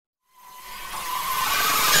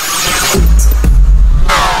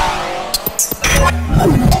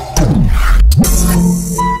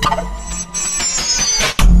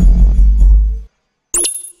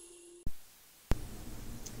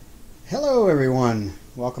everyone,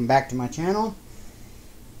 welcome back to my channel.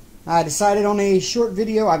 I decided on a short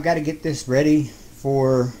video. I've got to get this ready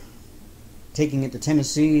for taking it to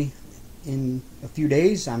Tennessee in a few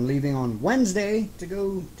days. I'm leaving on Wednesday to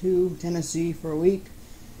go to Tennessee for a week,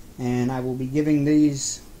 and I will be giving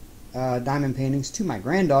these diamond paintings to my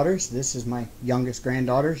granddaughters. This is my youngest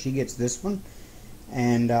granddaughter. She gets this one,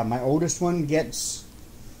 and my oldest one gets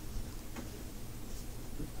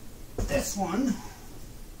this one.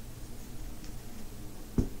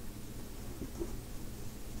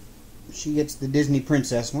 She gets the Disney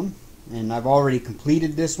Princess one, and I've already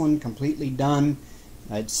completed this one, completely done.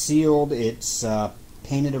 It's sealed, it's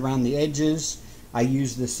painted around the edges. I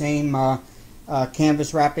use the same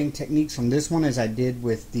canvas wrapping techniques from this one as I did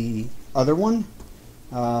with the other one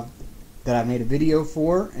that I made a video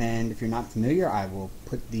for, and if you're not familiar, I will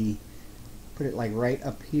put it like right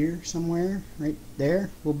up here somewhere. Right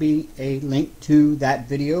there will be a link to that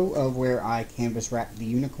video of where I canvas wrapped the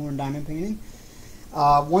unicorn diamond painting.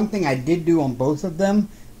 One thing I did do on both of them,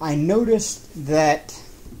 I noticed that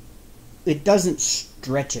it doesn't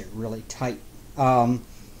stretch it really tight.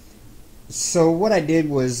 So what I did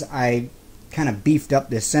was I kind of beefed up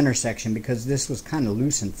this center section because this was kind of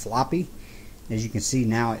loose and floppy. As you can see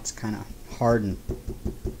now, it's kind of hard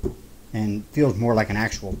and feels more like an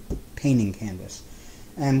actual painting canvas.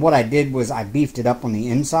 And what I did was I beefed it up on the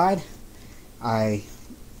inside. I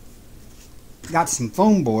got some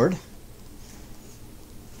foam board,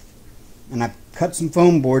 and I cut some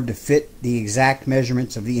foam board to fit the exact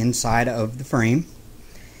measurements of the inside of the frame.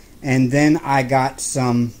 And then I got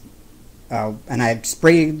some, and I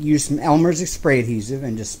used some Elmer's spray adhesive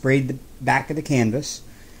and just sprayed the back of the canvas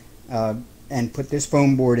and put this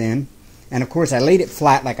foam board in. And of course I laid it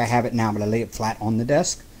flat like I have it now, but I laid it flat on the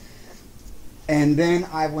desk. And then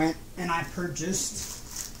I went and I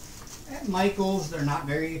purchased at Michael's. They're not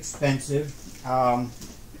very expensive.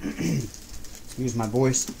 Excuse my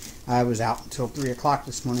voice. I was out until 3 o'clock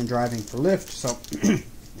this morning driving for Lyft, so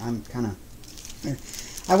I'm kind of...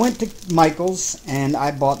 I went to Michael's and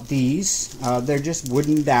I bought these. They're just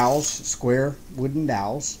wooden dowels, square wooden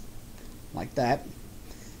dowels, like that.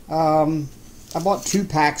 I bought 2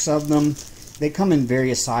 packs of them. They come in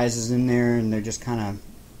various sizes in there, and they're just kind of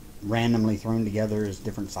randomly thrown together as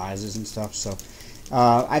different sizes and stuff. So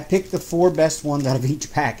I picked the 4 best ones out of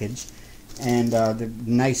each package, and they're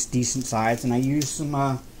nice, decent size. And I used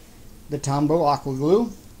some the Tombow aqua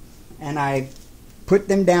glue, and I put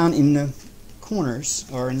them down in the corners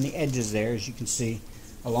or in the edges there, as you can see,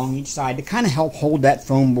 along each side to kind of help hold that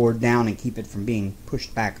foam board down and keep it from being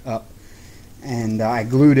pushed back up. And I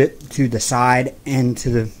glued it to the side and to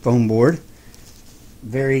the foam board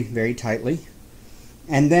very, very tightly.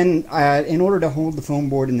 And then in order to hold the foam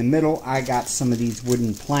board in the middle, I got some of these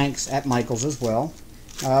wooden planks at Michael's as well.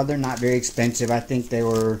 They're not very expensive. I think they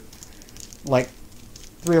were like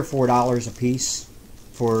 $3 or $4 a piece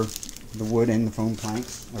for the wood and the foam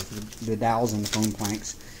planks, or for the dowels and the foam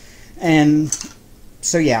planks. And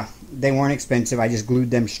so yeah, they weren't expensive. I just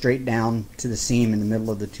glued them straight down to the seam in the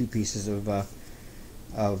middle of the 2 pieces of the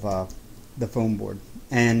foam board,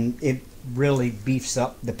 and it really beefs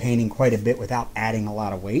up the painting quite a bit without adding a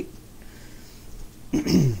lot of weight.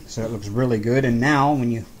 So it looks really good, and now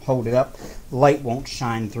when you hold it up, light won't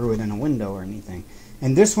shine through it in a window or anything.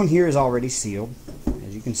 And this one here is already sealed.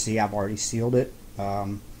 As you can see, I've already sealed it.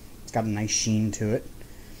 It's got a nice sheen to it,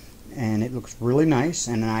 and it looks really nice.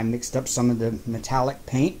 And I mixed up some of the metallic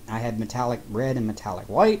paint. I had metallic red and metallic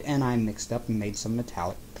white, and I mixed up and made some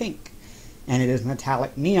metallic pink. And it is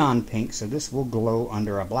metallic neon pink, so this will glow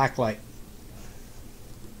under a black light.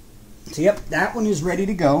 So yep, that one is ready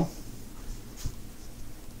to go.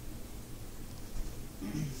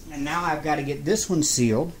 And now I've got to get this one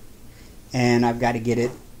sealed, and I've got to get it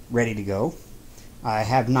ready to go.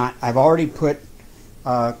 I've already put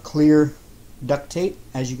clear duct tape.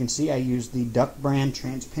 As you can see, I used the Duck brand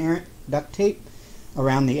transparent duct tape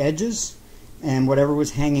around the edges, and whatever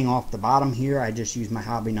was hanging off the bottom here, I just used my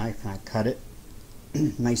hobby knife and I cut it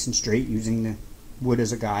nice and straight using the wood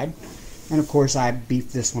as a guide. And of course I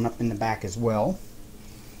beefed this one up in the back as well,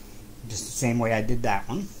 just the same way I did that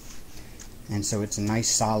one. And so it's a nice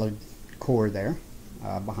solid core there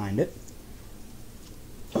behind it.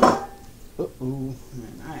 Uh-oh,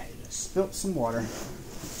 and I just spilt some water.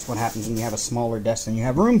 That's what happens when you have a smaller desk than you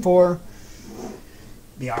have room for.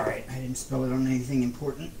 Be alright, I didn't spill it on anything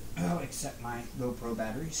important. Oh, except my GoPro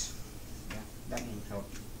batteries. Yeah, that won't help.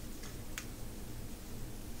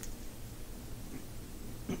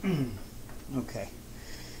 Okay.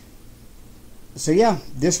 So yeah,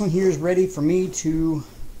 this one here is ready for me to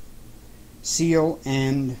seal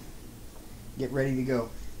and get ready to go.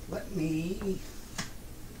 let me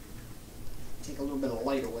take a little bit of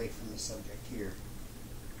light away from the subject here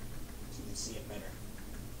so you can see it better.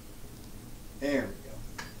 There we go.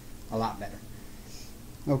 A lot better.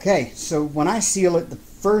 Okay, so when I seal it, the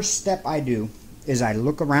first step I do is I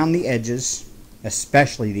look around the edges,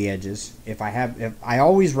 especially the edges. If I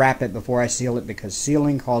always wrap it before I seal it, because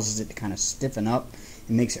sealing causes it to kind of stiffen up.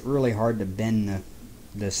 It makes it really hard to bend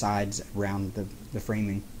the sides around the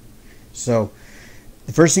framing. So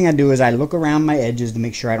the first thing I do is I look around my edges to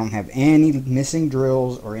make sure I don't have any missing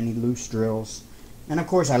drills or any loose drills. And of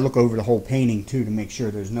course I look over the whole painting too to make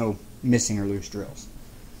sure there's no missing or loose drills.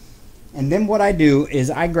 And then what I do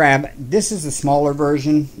is I grab, this is the smaller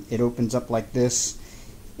version. It opens up like this.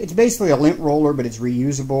 It's basically a lint roller, but it's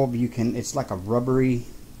reusable. It's like a rubbery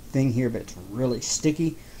thing here, but it's really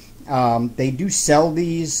sticky. They do sell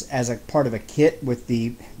these as a part of a kit with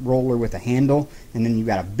the roller with a handle, and then you've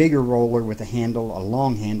got a bigger roller with a handle, a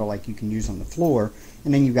long handle like you can use on the floor,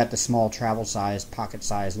 and then you've got the small travel size, pocket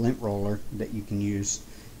size lint roller that you can use.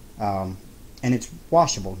 And it's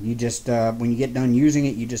washable. You just, when you get done using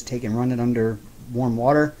it, you just take and run it under warm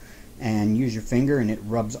water and use your finger, and it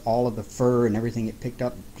rubs all of the fur and everything it picked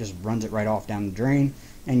up, just runs it right off down the drain,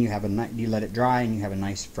 and you let it dry, and you have a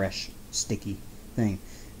nice, fresh, sticky thing.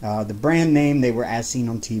 The brand name, they were as seen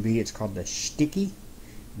on TV. It's called the Sticky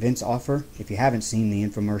Vince Offer. If you haven't seen the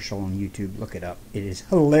infomercial on YouTube, look it up. It is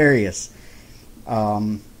hilarious.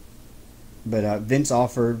 But Vince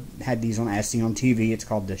Offer had these on as seen on TV. It's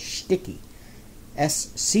called the Sticky.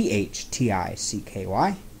 SCHTICKY.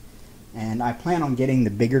 And I plan on getting the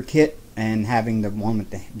bigger kit and having the one with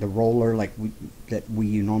the roller that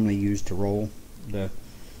we normally use to roll the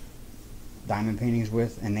diamond paintings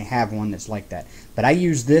with, and they have one that's like that. But I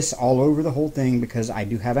use this all over the whole thing because I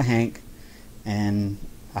do have a hank, and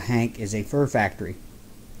a hank is a fur factory.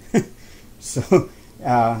 So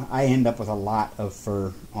I end up with a lot of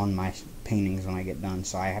fur on my paintings when I get done,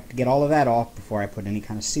 so I have to get all of that off before I put any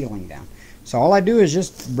kind of sealing down. So all I do is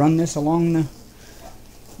just run this along the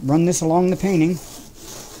painting,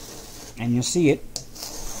 and you'll see it.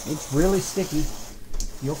 It's really sticky.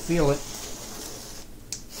 You'll feel it.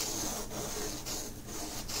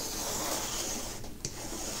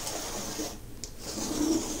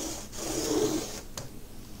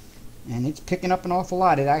 And it's picking up an awful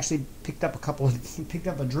lot. It actually picked up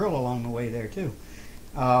a drill along the way there too.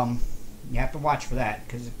 You have to watch for that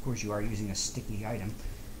because of course you are using a sticky item.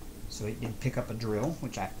 So it did pick up a drill,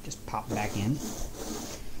 which I just popped back in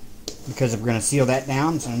because we're going to seal that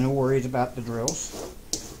down, so no worries about the drills.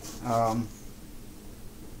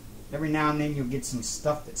 Every now and then you'll get some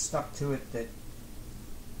stuff that's stuck to it that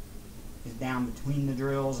is down between the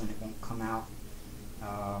drills and it won't come out.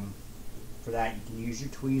 For that you can use your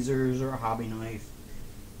tweezers or a hobby knife.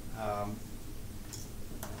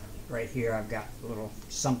 Right here I've got a little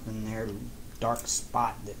something there, a dark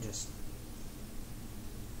spot that just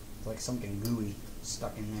like something gooey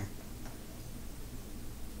stuck in there.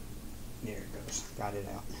 There it goes. Got it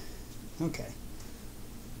out. Okay.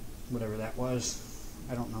 Whatever that was,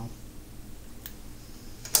 I don't know.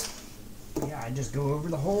 Yeah, I just go over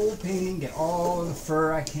the whole painting, get all of the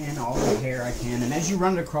fur I can, all the hair I can, and as you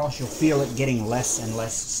run it across, you'll feel it getting less and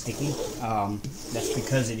less sticky. That's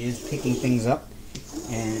because it is picking things up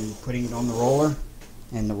and putting it on the roller,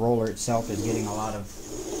 and the roller itself is getting a lot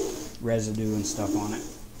of residue and stuff on it.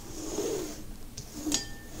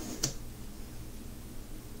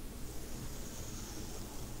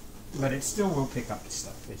 But it still will pick up the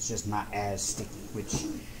stuff. It's just not as sticky, which is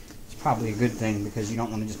probably a good thing because you don't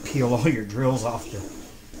want to just peel all your drills off the...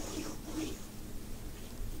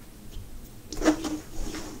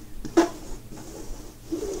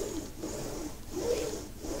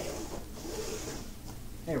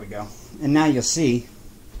 There we go. And now you'll see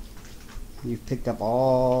you've picked up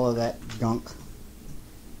all of that gunk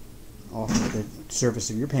off the surface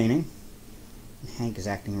of your painting. Hank is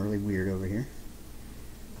acting really weird over here.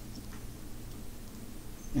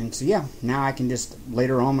 And so yeah, now I can just,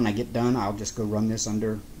 later on when I get done, I'll just go run this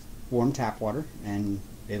under warm tap water and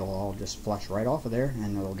it'll all just flush right off of there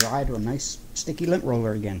and it'll dry to a nice sticky lint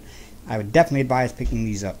roller again. I would definitely advise picking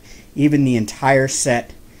these up. Even the entire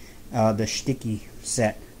set, the sticky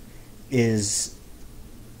set, is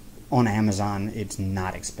on Amazon. It's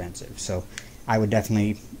not expensive, so I would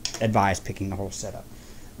definitely advise picking the whole set up.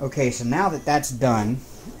 Okay, so now that that's done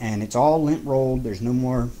and it's all lint rolled, there's no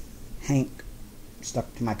more hank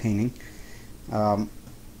stuck to my painting,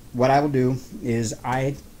 what I will do is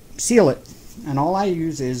I seal it, and all I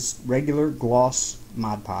use is regular gloss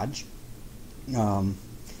Mod Podge. I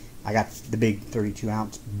got the big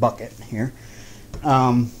 32-ounce bucket here,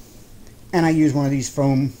 and I use one of these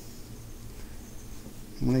foam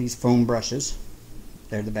one of these foam brushes.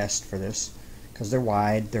 They're the best for this because they're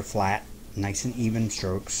wide, they're flat, nice and even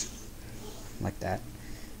strokes like that.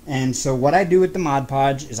 And so what I do with the Mod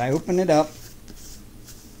Podge is I open it up.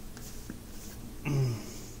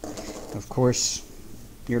 Of course,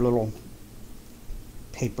 your little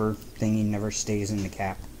paper thingy never stays in the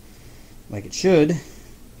cap like it should.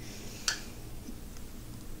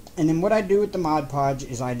 And then what I do with the Mod Podge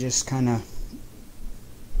is I just kind of,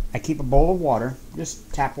 I keep a bowl of water,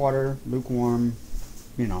 just tap water, lukewarm,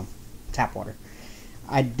 you know, tap water.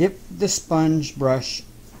 I dip the sponge brush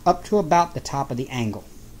up to about the top of the angle.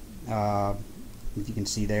 If you can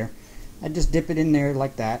see there, I just dip it in there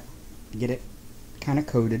like that, get it kind of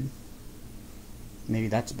coated. Maybe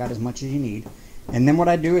that's about as much as you need. And then what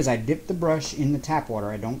I do is I dip the brush in the tap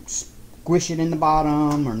water. I don't squish it in the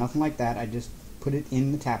bottom or nothing like that. I just put it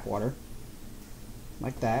in the tap water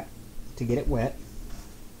like that to get it wet.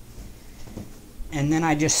 And then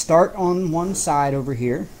I just start on one side over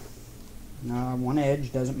here, one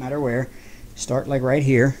edge, doesn't matter where. Start like right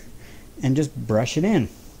here and just brush it in.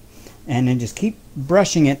 And then just keep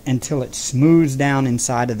brushing it until it smooths down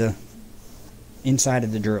inside of the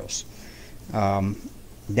drills,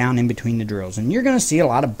 down in between the drills. And you're going to see a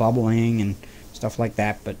lot of bubbling and stuff like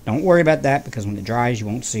that, but don't worry about that because when it dries you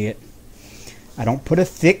won't see it. I don't put a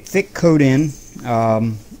thick coat in,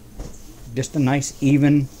 just a nice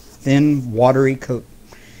even thin watery coat,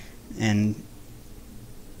 and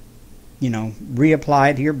you know,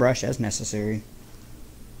 reapply to your brush as necessary.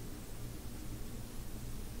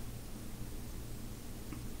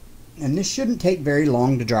 And this shouldn't take very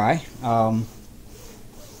long to dry, not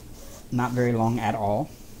very long at all.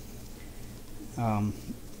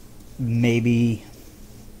 Maybe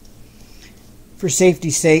for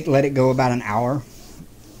safety's sake, let it go about an hour.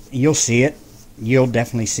 You'll see it. You'll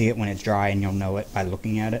definitely see it when it's dry, and you'll know it by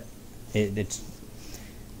looking at it.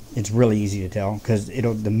 It's really easy to tell because the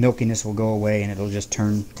milkiness will go away and it'll just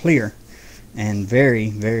turn clear and very,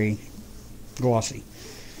 very glossy.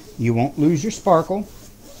 You won't lose your sparkle.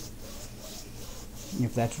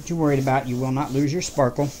 If that's what you're worried about, you will not lose your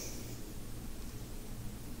sparkle.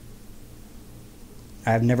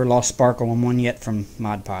 I've never lost sparkle on one yet from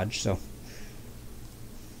Mod Podge, so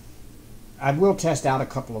I will test out a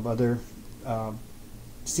couple of other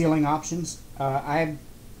sealing options. I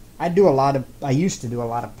used to do a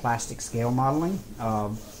lot of plastic scale modeling,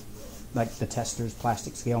 like the Testors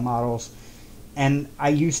plastic scale models, and I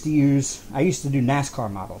used to do NASCAR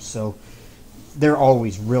models, so they're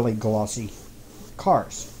always really glossy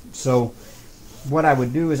cars. So what I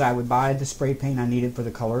would do is I would buy the spray paint I needed for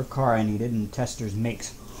the color of car I needed, and Testors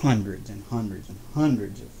makes hundreds and hundreds and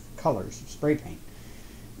hundreds of colors of spray paint.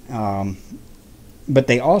 But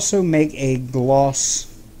they also make a gloss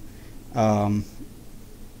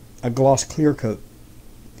clear coat,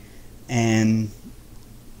 and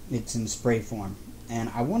it's in spray form, and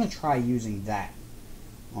I want to try using that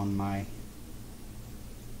on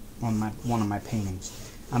one of my paintings.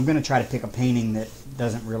 I'm going to try to pick a painting that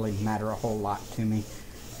doesn't really matter a whole lot to me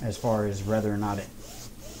as far as whether or not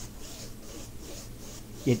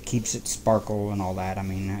it keeps its sparkle and all that. I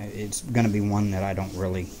mean, it's going to be one that I don't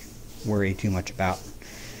really worry too much about.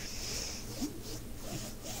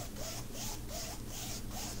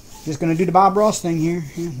 Just going to do the Bob Ross thing here.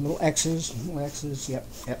 Yeah, little X's, yep.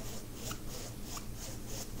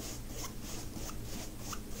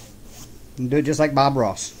 And do it just like Bob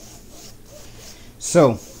Ross.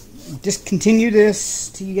 So, just continue this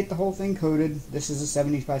till you get the whole thing coated. This is a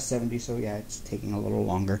 70 by 70, so yeah, it's taking a little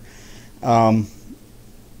longer. But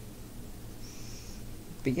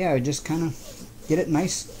yeah, just kind of get it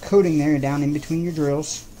nice coating there down in between your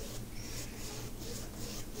drills.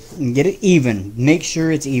 And get it even. Make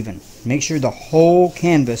sure it's even. Make sure the whole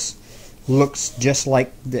canvas looks just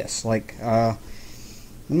like this. Like, let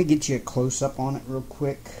me get you a close-up on it real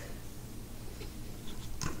quick.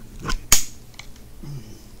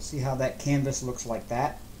 See how that canvas looks like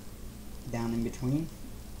that down in between?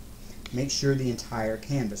 Make sure the entire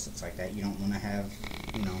canvas looks like that. You don't want to have,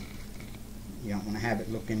 you don't want to have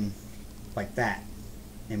it looking like that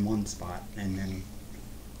in one spot and then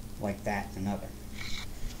like that in another.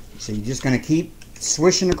 So you're just going to keep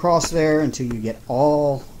swishing across there until you get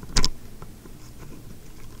all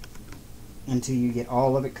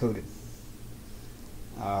of it coated,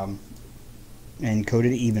 and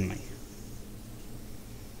coated evenly.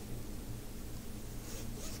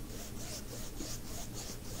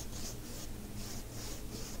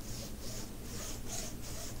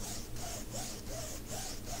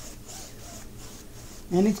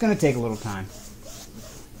 And it's going to take a little time.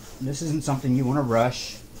 This isn't something you want to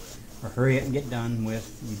rush or hurry up and get done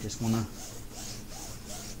with. You just want to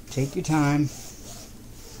Take your time.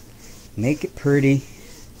 Make it pretty,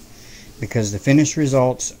 because the finished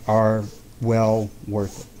results are well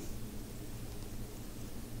worth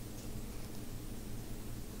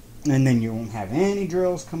it. And then you won't have any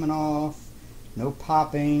drills coming off, no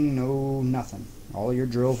popping, no nothing. All your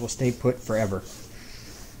drills will stay put forever.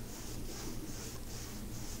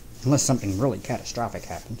 Unless something really catastrophic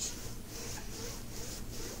happens.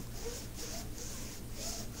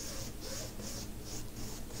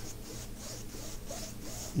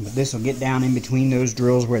 But this will get down in between those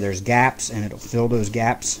drills where there's gaps, and it'll fill those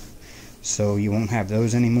gaps, so you won't have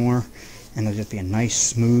those anymore, and it'll just be a nice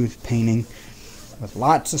smooth painting with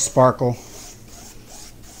lots of sparkle.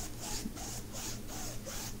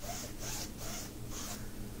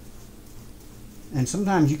 And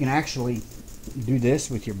sometimes you can actually do this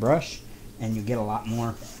with your brush, and you get a lot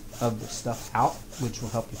more of the stuff out, which will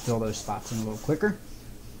help you fill those spots in a little quicker.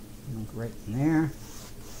 Look right in there.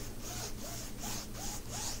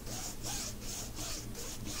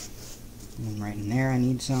 And right in there I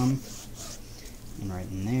need some. And right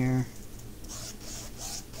in there.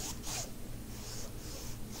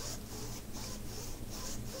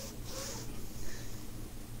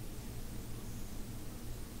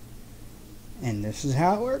 And this is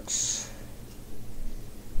how it works.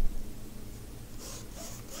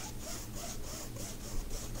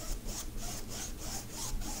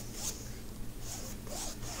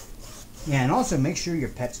 Yeah, and also make sure your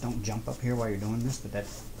pets don't jump up here while you're doing this, but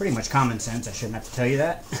that's pretty much common sense. I shouldn't have to tell you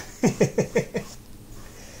that.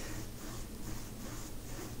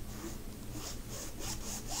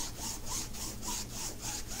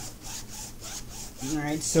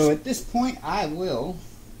 Alright, so at this point I will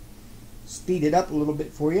speed it up a little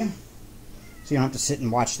bit for you, so you don't have to sit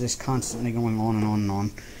and watch this constantly going on and on and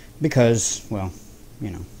on, because, well,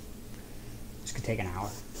 you know, this could take an hour.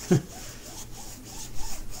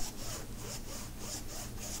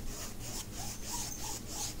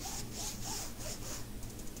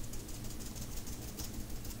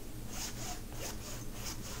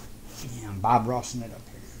 Yeah, I'm Bob Rossing it up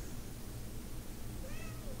here.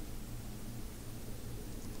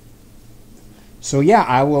 So yeah,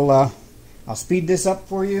 I'll speed this up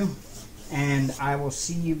for you, and I will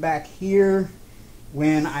see you back here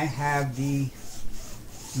when I have the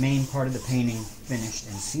main part of the painting finished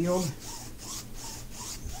and sealed.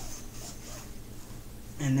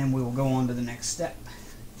 And then we will go on to the next step.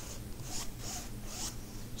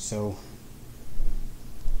 So,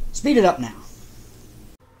 speed it up now.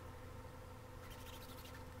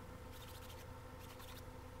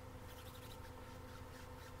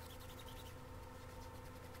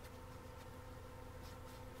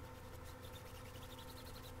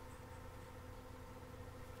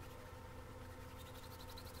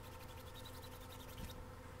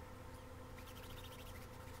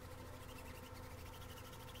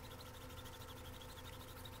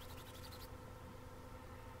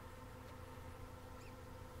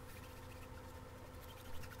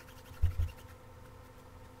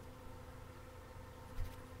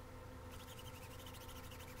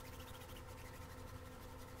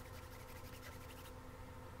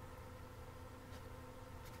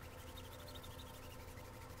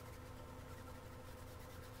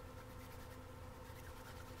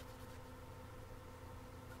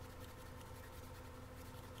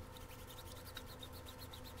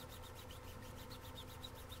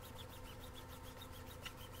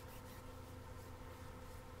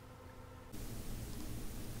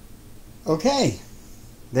 Okay,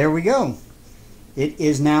 there we go. It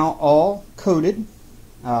is now all coated.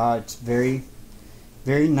 It's very,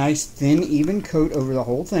 very nice, thin, even coat over the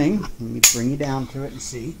whole thing. Let me bring you down to it and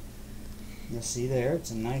see. You'll see there,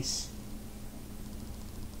 it's a nice,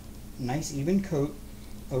 even coat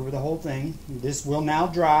over the whole thing. This will now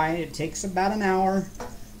dry. It takes about an hour,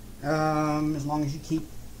 as long as you keep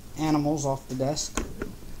animals off the desk.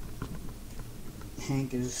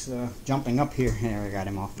 Hank is jumping up here. There, I got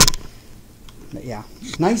him off. But yeah,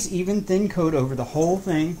 nice even thin coat over the whole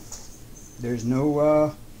thing. There's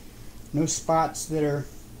no spots that are,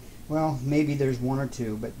 well, maybe there's one or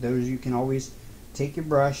two, but those you can always take your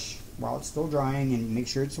brush while it's still drying and make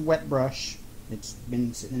sure it's a wet brush. It's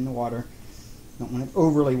been sitting in the water. Don't want it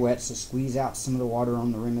overly wet, so squeeze out some of the water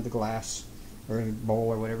on the rim of the glass or bowl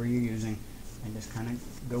or whatever you're using, and just kind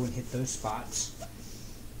of go and hit those spots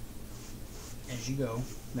as you go.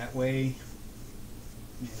 That way,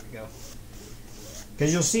 there we go.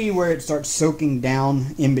 Because you'll see where it starts soaking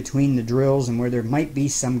down in between the drills, and where there might be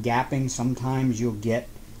some gapping. Sometimes you'll get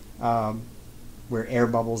where air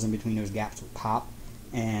bubbles in between those gaps will pop,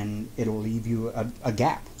 and it'll leave you a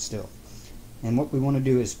gap still. And what we want to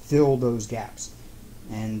do is fill those gaps.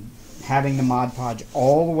 And having the Mod Podge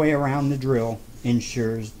all the way around the drill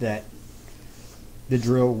ensures that the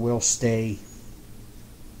drill will stay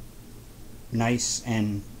nice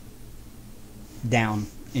and down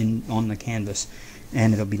on the canvas,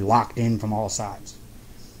 and it'll be locked in from all sides.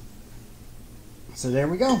 So there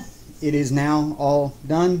we go. It is now all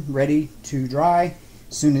done, ready to dry.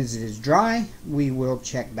 As soon as it is dry, we will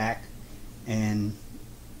check back and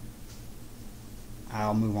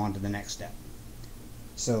I'll move on to the next step.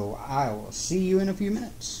 So I will see you in a few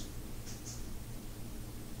minutes.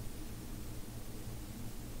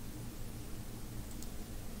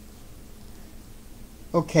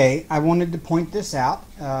 Okay, I wanted to point this out.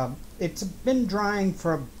 It's been drying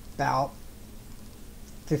for about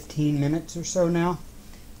 15 minutes or so now,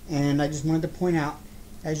 and I just wanted to point out,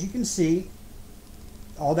 as you can see,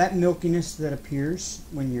 all that milkiness that appears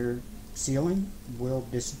when you're sealing will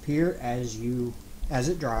disappear as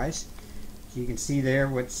it dries. So you can see there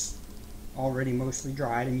what's already mostly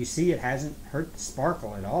dried, and you see it hasn't hurt the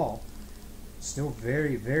sparkle at all. It's still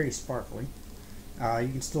very, very sparkly. You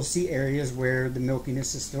can still see areas where the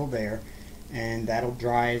milkiness is still there, and that'll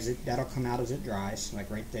dry that'll come out as it dries,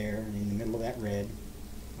 like right there, and in the middle of that red,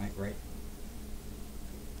 like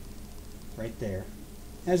right there.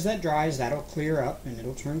 As that dries, that'll clear up and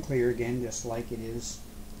it'll turn clear again, just like it is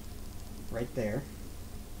right there.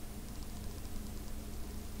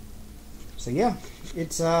 So yeah,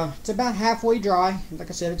 it's about halfway dry. Like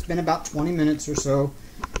I said, it's been about 20 minutes or so.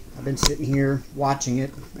 I've been sitting here watching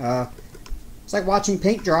it. It's like watching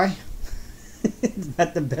paint dry.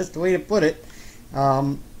 That's the best way to put it.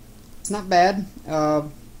 It's not bad.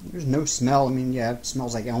 There's no smell. I mean, yeah, it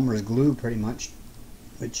smells like Elmer's glue pretty much,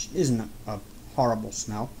 which isn't a horrible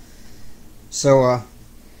smell. So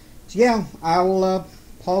yeah, I will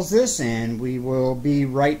pause this and we will be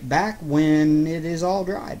right back when it is all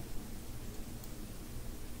dried.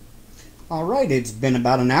 Alright, it's been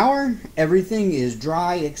about an hour. Everything is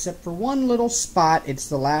dry except for one little spot. It's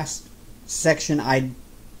the last section I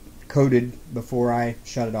coated before I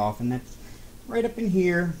shut it off, and that's right up in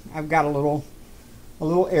here. I've got a little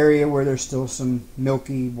area where there's still some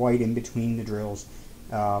milky white in between the drills,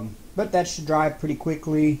 but that should dry pretty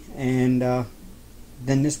quickly, and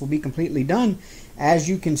then this will be completely done. As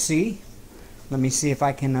you can see, let me see if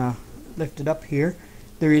I can lift it up here.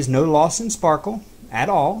 There is no loss in sparkle at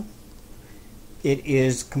all. It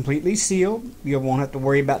is completely sealed. You won't have to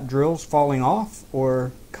worry about drills falling off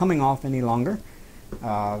or coming off any longer.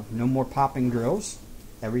 No more popping drills.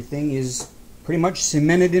 Everything is pretty much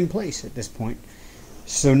cemented in place at this point.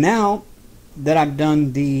 So now that I've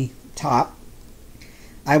done the top,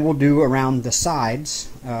 I will do around the sides,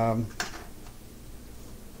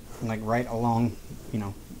 like right along,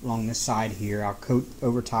 along this side here. I'll coat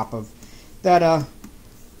over top of that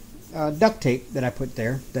duct tape that I put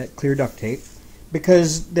there, that clear duct tape,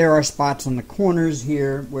 because there are spots on the corners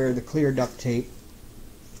here where the clear duct tape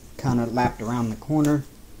kind of lapped around the corner,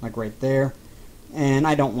 like right there, and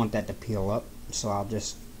I don't want that to peel up, so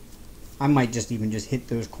I might just hit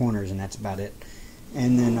those corners, and that's about it.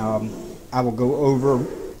 And then I will go over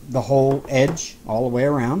the whole edge all the way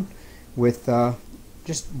around with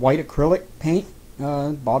just white acrylic paint.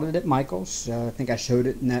 Bought it at Michael's. I think I showed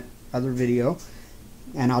it in that other video.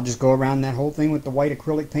 And I'll just go around that whole thing with the white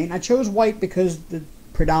acrylic paint. I chose white because the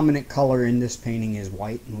predominant color in this painting is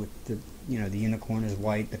white, and with the the unicorn is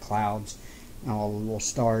white, the clouds, and all the little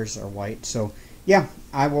stars are white. So yeah,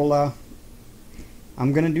 I'm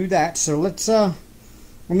gonna do that. So let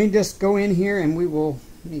me just go in here and let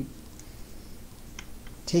me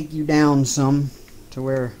take you down some to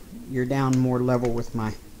where you're down more level with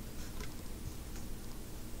my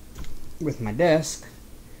desk.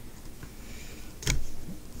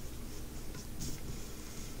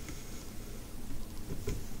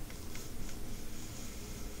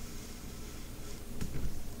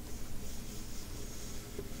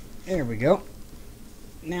 There we go.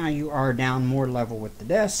 Now you are down more level with the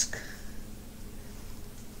desk.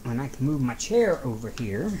 And I can move my chair over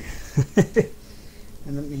here.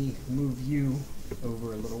 And let me move you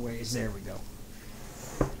over a little ways. There we go.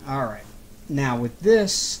 Alright. Now with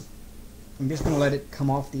this, I'm just going to let it come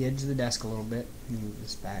off the edge of the desk a little bit. Move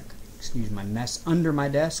this back. Excuse my mess under my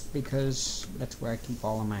desk, because that's where I keep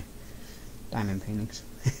all of my diamond paintings.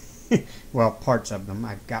 Well, parts of them.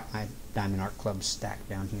 I've got my Diamond Art Club stacked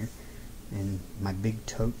down here, and my big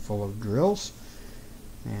tote full of drills,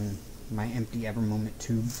 and my empty Evermoment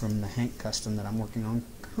tube from the Hank custom that I'm working on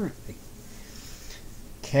currently.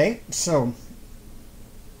 Okay, so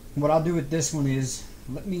what I'll do with this one is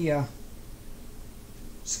let me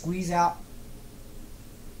squeeze out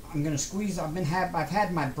I'm gonna squeeze. I've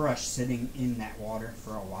had my brush sitting in that water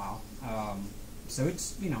for a while, so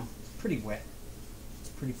it's pretty wet. It's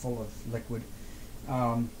pretty full of liquid.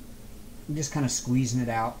 I'm just kind of squeezing it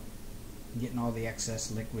out, getting all the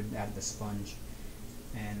excess liquid out of the sponge,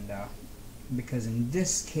 and because in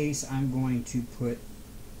this case I'm going to put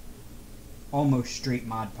almost straight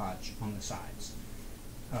Mod Podge on the sides.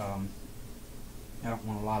 I don't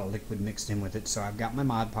want a lot of liquid mixed in with it, so I've got my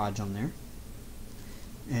Mod Podge on there.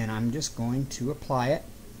 And I'm just going to apply it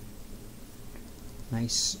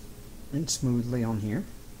nice and smoothly on here.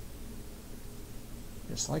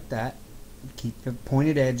 Just like that. Keep the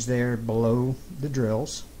pointed edge there below the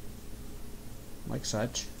drills, like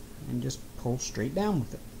such, and just pull straight down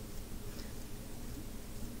with it.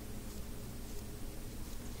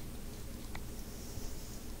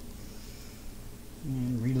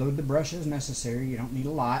 And reload the brush as necessary. You don't need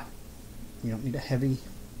a lot. You don't need a heavy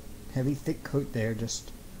thick coat there.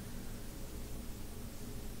 Just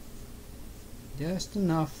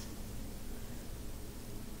enough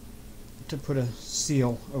to put a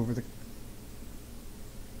seal over the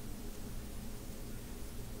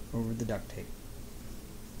duct tape.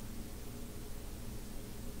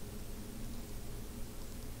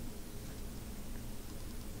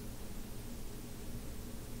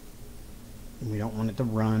 We don't want it to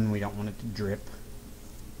run, we don't want it to drip.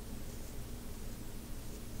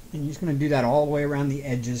 And you're just going to do that all the way around the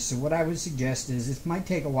edges. So what I would suggest is, it might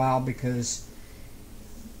take a while because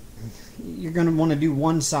you're going to want to do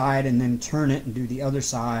one side and then turn it and do the other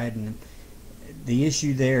side. And the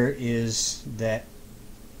issue there is that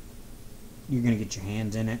you're going to get your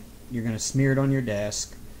hands in it. You're going to smear it on your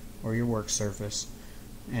desk or your work surface.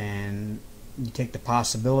 And you take the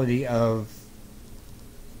possibility of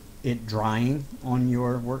it drying on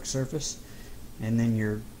your work surface, and then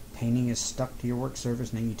your painting is stuck to your work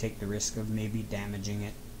surface, and then you take the risk of maybe damaging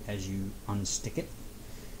it as you unstick it.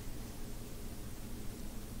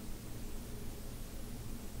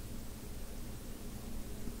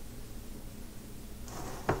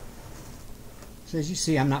 So as you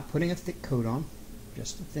see, I'm not putting a thick coat on,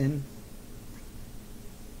 just a thin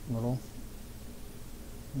one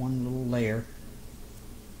little layer.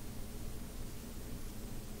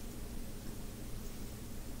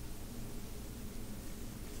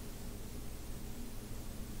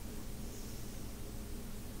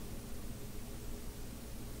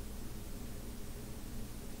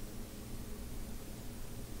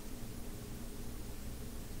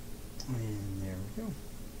 And there we go.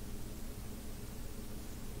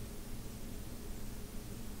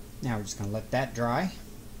 Now we're just going to let that dry.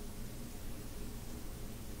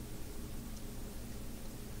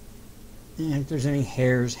 And if there's any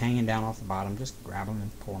hairs hanging down off the bottom, just grab them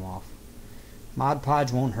and pull them off. Mod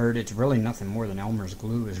Podge won't hurt. It's really nothing more than Elmer's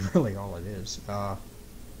glue is really all it is. So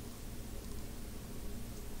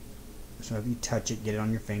if you touch it, get it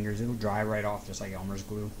on your fingers, it'll dry right off just like Elmer's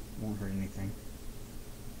glue. Won't hurt anything.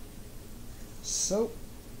 So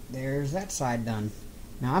there's that side done.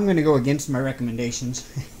 Now I'm going to go against my recommendations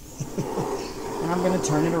and I'm going to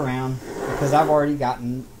turn it around because I've already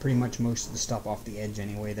gotten pretty much most of the stuff off the edge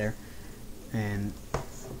anyway there, and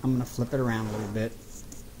I'm going to flip it around a little bit.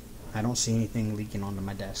 I don't see anything leaking onto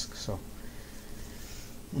my desk, so,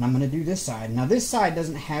 and I'm going to do this side. Now this side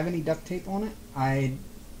doesn't have any duct tape on it.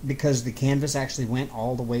 Because the canvas actually went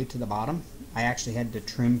all the way to the bottom, I actually had to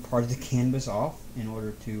trim part of the canvas off in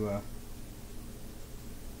order to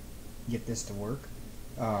get this to work.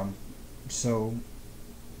 So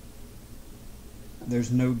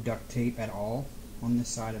there's no duct tape at all on this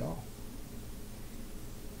side at all.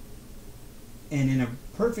 And in a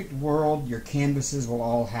perfect world, your canvases will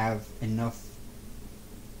all have enough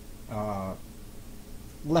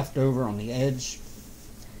left over on the edge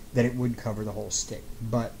that it would cover the whole stick.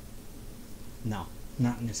 But no,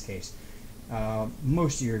 not in this case.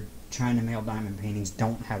 Most of your China Mail diamond paintings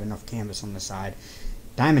don't have enough canvas on the side.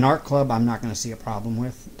 Diamond Art Club, I'm not going to see a problem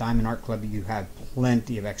with. Diamond Art Club, you have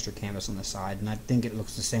plenty of extra canvas on the side, and I think it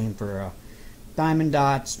looks the same for Diamond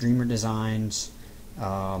Dots, Dreamer Designs.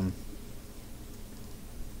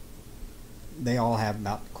 They all have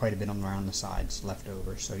about quite a bit on around the sides left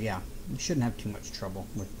over, so yeah, you shouldn't have too much trouble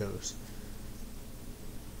with those.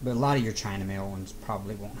 But a lot of your China Mail ones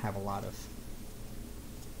probably won't have a lot of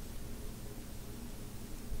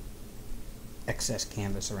excess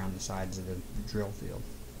canvas around the sides of the drill field.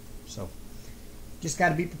 So just got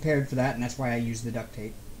to be prepared for that, and that's why I use the duct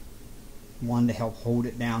tape. One, to help hold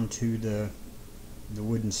it down to the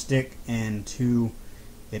wooden stick, and two,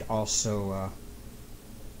 it also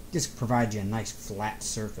just provides you a nice flat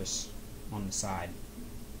surface on the side.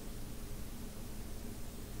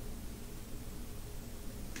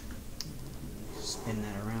 spin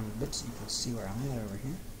that around a bit so you can see where I'm at over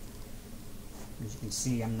here. As you can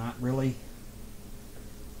see, I'm not really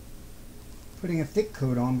putting a thick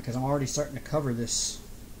coat on because I'm already starting to cover this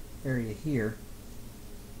area here.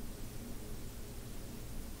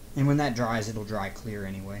 And when that dries, it'll dry clear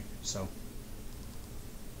anyway, so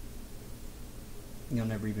you'll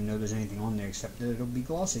never even know there's anything on there except that it'll be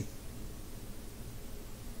glossy.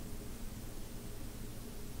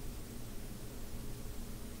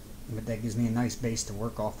 But that gives me a nice base to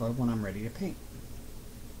work off of when I'm ready to paint.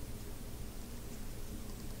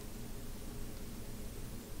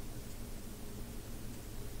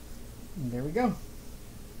 And there we go.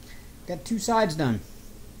 Got two sides done.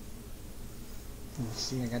 You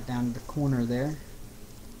see I got down to the corner there.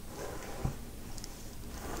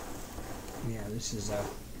 Yeah, this is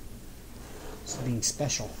being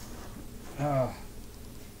special.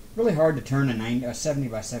 Really hard to turn a 70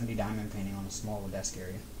 by 70 diamond painting on a small desk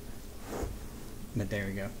area. But there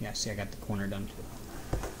we go. Yeah, see I got the corner done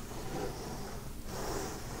too.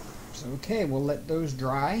 So okay, we'll let those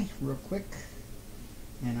dry real quick.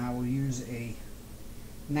 And I will use a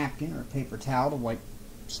napkin or a paper towel to wipe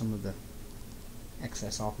some of the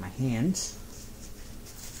excess off my hands.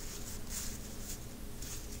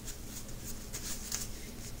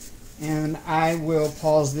 And I will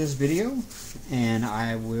pause this video and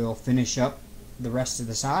I will finish up the rest of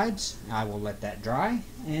the sides. I will let that dry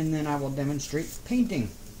and then I will demonstrate painting.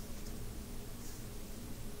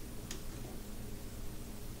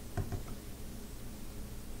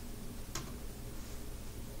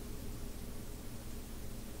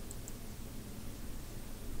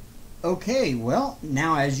 Okay, well,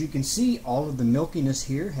 now as you can see, all of the milkiness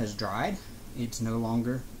here has dried. It's no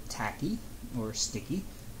longer tacky or sticky.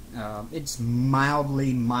 It's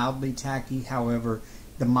mildly tacky. However,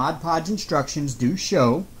 the Mod Podge instructions do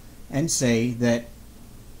show and say that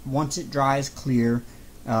once it dries clear,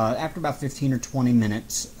 after about 15 or 20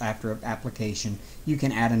 minutes after application, you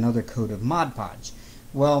can add another coat of Mod Podge.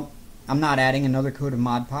 Well, I'm not adding another coat of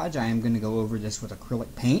Mod Podge. I am going to go over this with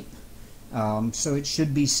acrylic paint. So it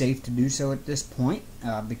should be safe to do so at this point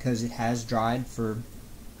because it has dried for,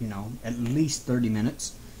 you know, at least 30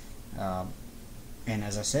 minutes. And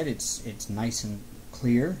as I said, it's nice and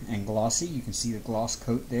clear and glossy. You can see the gloss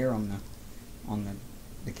coat there on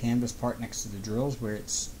the canvas part next to the drills where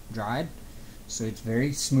it's dried. So it's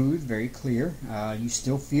very smooth, very clear. You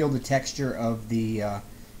still feel the texture of the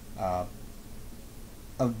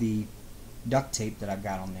duct tape that I've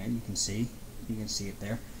got on there. You can see it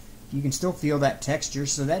there. You can still feel that texture,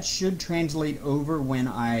 so that should translate over when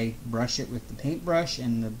I brush it with the paintbrush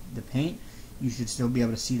and the paint. You should still be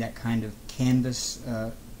able to see that kind of canvas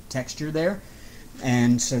texture there.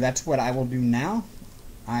 And so that's what I will do now.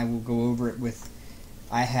 I will go over it with,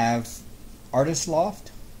 I have Artist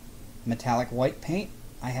Loft metallic white paint.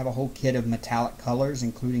 I have a whole kit of metallic colors,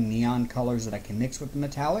 including neon colors that I can mix with the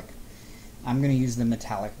metallic. I'm going to use the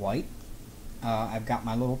metallic white. I've got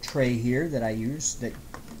my little tray here that I use that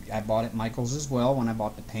I bought at Michael's as well when I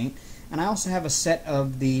bought the paint. And I also have a set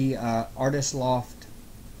of the Artist Loft.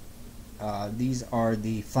 These are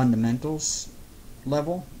the fundamentals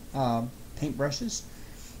level paintbrushes.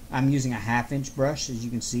 I'm using a 1/2 inch brush. As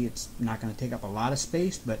you can see, it's not going to take up a lot of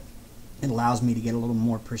space, but it allows me to get a little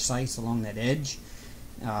more precise along that edge.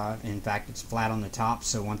 In fact, it's flat on the top,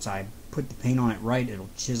 so once I put the paint on it right, it'll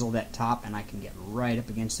chisel that top and I can get right up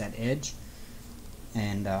against that edge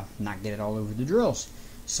and not get it all over the drills.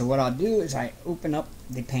 So what I'll do is I open up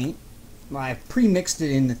the paint. I've pre-mixed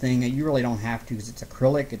it in the thing. You really don't have to because it's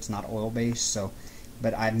acrylic, it's not oil-based. So,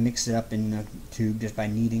 but I mix it up in the tube just by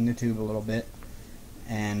kneading the tube a little bit,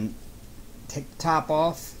 and take the top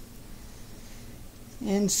off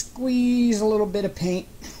and squeeze a little bit of paint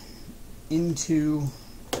into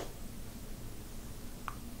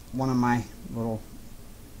one of my little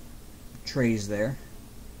trays there.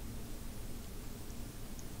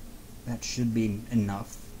 That should be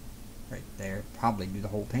enough right there. Probably do the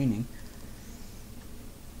whole painting.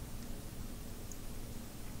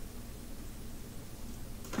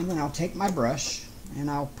 And then I'll take my brush and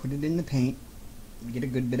I'll put it in the paint. Get a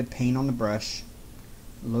good bit of paint on the brush.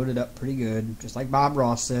 Load it up pretty good. Just like Bob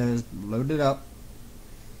Ross says, load it up.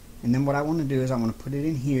 And then what I want to do is I want to put it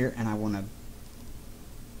in here and I want to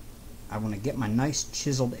get my nice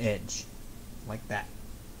chiseled edge like that.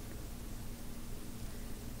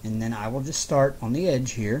 And then I will just start on the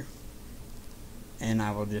edge here and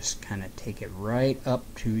I will just kind of take it right up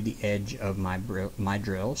to the edge of my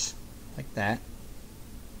drills like that.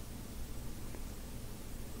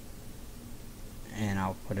 And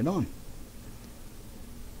I'll put it on.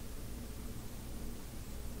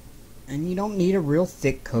 And you don't need a real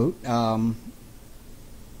thick coat.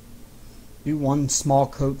 do one small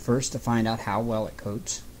coat first to find out how well it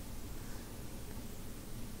coats.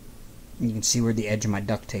 You can see where the edge of my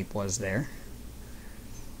duct tape was there,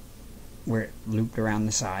 where it looped around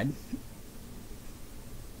the side.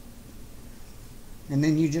 And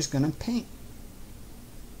then you're just going to paint.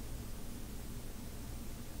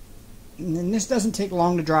 And then this doesn't take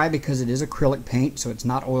long to dry because it is acrylic paint, so it's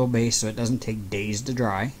not oil based, so it doesn't take days to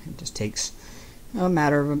dry. It just takes a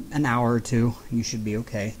matter of an hour or two. You should be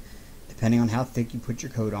okay, depending on how thick you put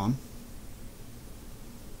your coat on.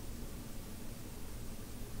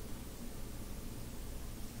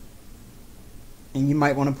 And you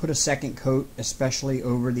might want to put a second coat, especially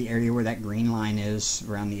over the area where that green line is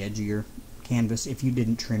around the edge of your canvas, if you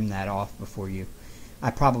didn't trim that off before you.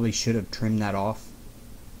 I probably should have trimmed that off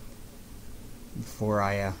before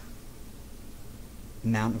I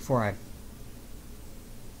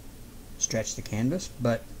stretch the canvas,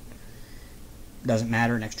 but doesn't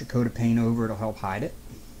matter. An extra coat of paint over it'll help hide it.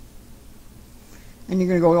 And you're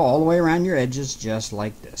going to go all the way around your edges just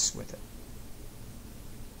like this with it.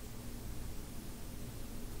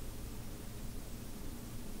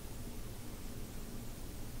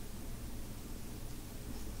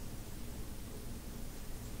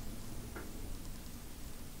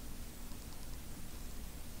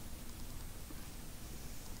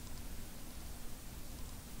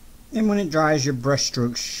 And when it dries, your brush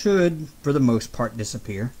strokes should, for the most part,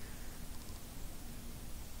 disappear.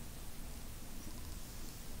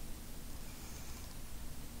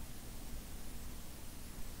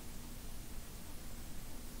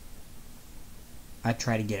 I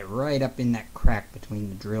try to get it right up in that crack between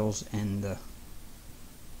the drills and the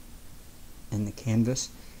canvas.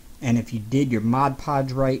 And if you did your Mod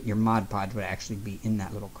Podge right, your Mod Podge would actually be in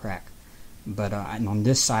that little crack. But and on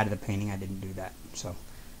this side of the painting, I didn't do that. So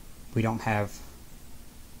we don't have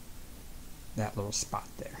that little spot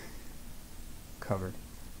there covered.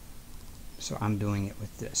 So I'm doing it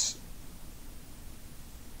with this.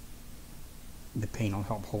 The paint will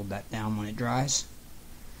help hold that down when it dries.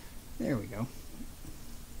 There we go.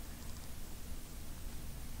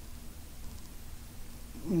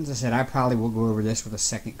 As I said, I probably will go over this with a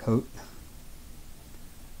second coat.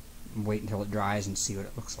 Wait until it dries and see what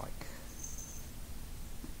it looks like.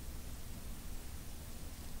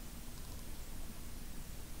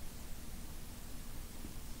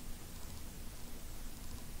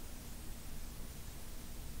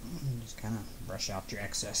 Just kind of brush out your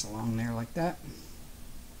excess along there like that.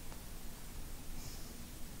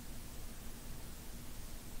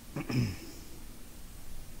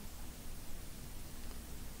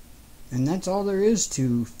 And that's all there is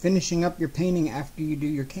to finishing up your painting after you do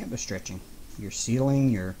your canvas stretching. You're sealing,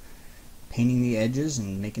 you're painting the edges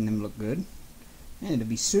and making them look good. And it'll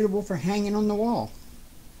be suitable for hanging on the wall.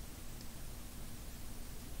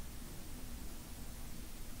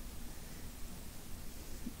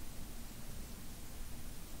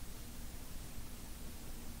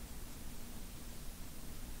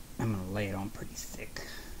 I'm going to lay it on pretty thick.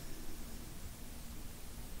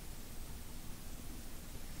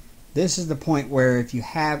 This is the point where if you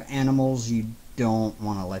have animals, you don't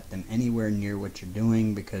want to let them anywhere near what you're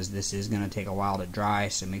doing, because this is going to take a while to dry.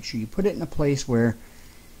 So make sure you put it in a place where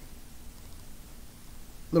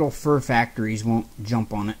little fur factories won't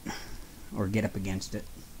jump on it or get up against it,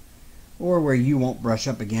 or where you won't brush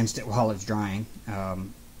up against it while it's drying,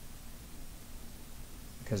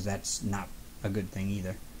 because that's not a good thing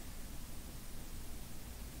either.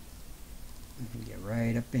 Get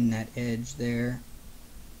right up in that edge there.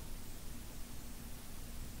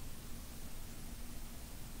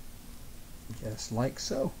 Just like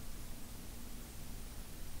so.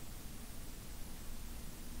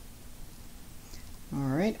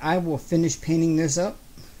 Alright, I will finish painting this up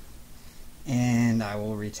and I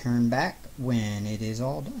will return back when it is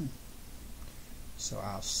all done. So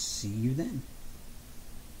I'll see you then.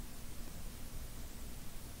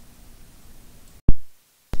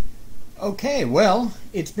 Okay, well,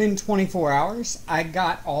 it's been 24 hours. I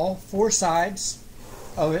got all 4 sides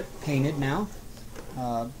of it painted now.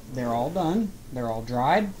 They're all done, they're all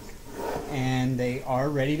dried, and they are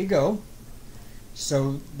ready to go.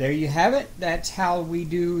 So there you have it. That's how we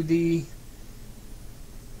do the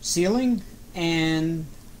sealing and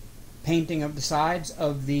painting of the sides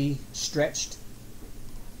of the stretched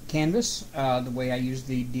canvas, the way I use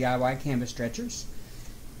the DIY canvas stretchers.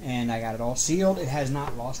 And I got it all sealed. It has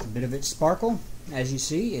not lost a bit of its sparkle. As you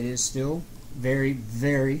see, it is still very,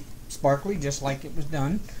 very sparkly, just like it was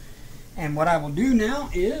done. And what I will do now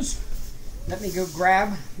is, let me go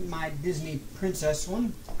grab my Disney Princess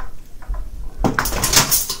one.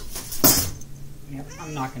 Yep,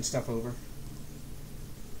 I'm knocking stuff over.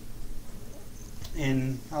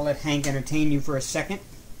 and I'll let Hank entertain you for a second.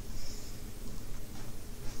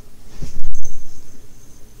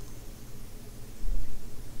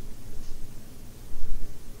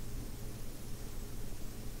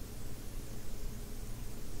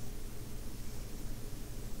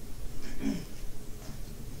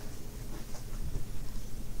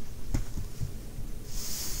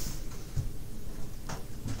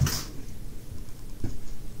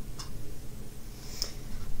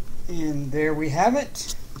 And there we have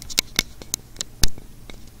it.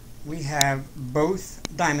 We have both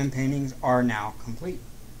diamond paintings are now complete.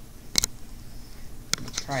 Let me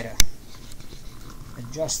try to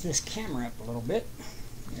adjust this camera up a little bit.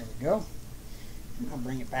 There we go. I'll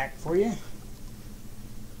bring it back for you.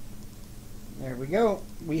 There we go.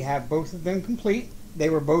 We have both of them complete. They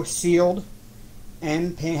were both sealed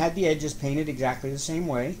and had the edges painted exactly the same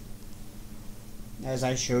way as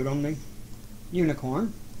I showed on the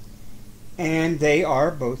unicorn. And they are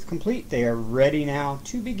both complete. They are ready now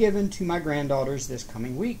to be given to my granddaughters this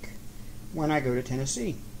coming week when I go to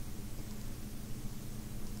Tennessee.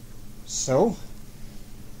 So,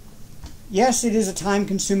 yes, it is a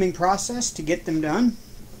time-consuming process to get them done.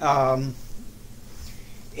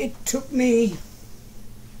 It took me,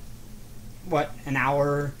 an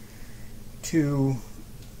hour to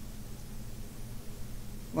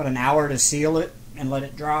seal it and let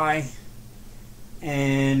it dry.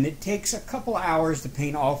 And it takes a couple hours to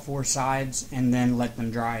paint all four sides and then let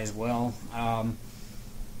them dry as well.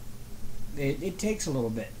 It takes a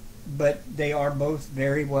little bit, but they are both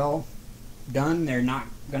very well done. They're not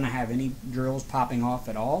going to have any drills popping off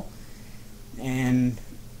at all, and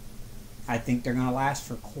I think they're going to last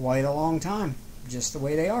for quite a long time, just the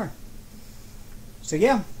way they are. So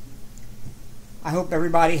yeah, I hope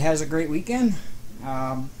everybody has a great weekend.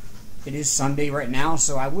 It is Sunday right now,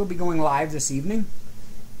 so I will be going live this evening,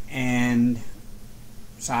 and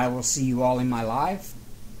so I will see you all in my live.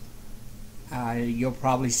 You'll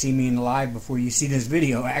probably see me in the live before you see this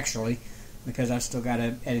video, actually, because I've still got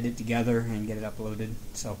to edit it together and get it uploaded.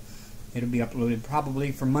 So it'll be uploaded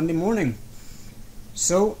probably for Monday morning.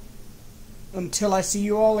 So until I see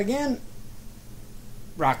you all again,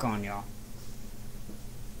 rock on, y'all.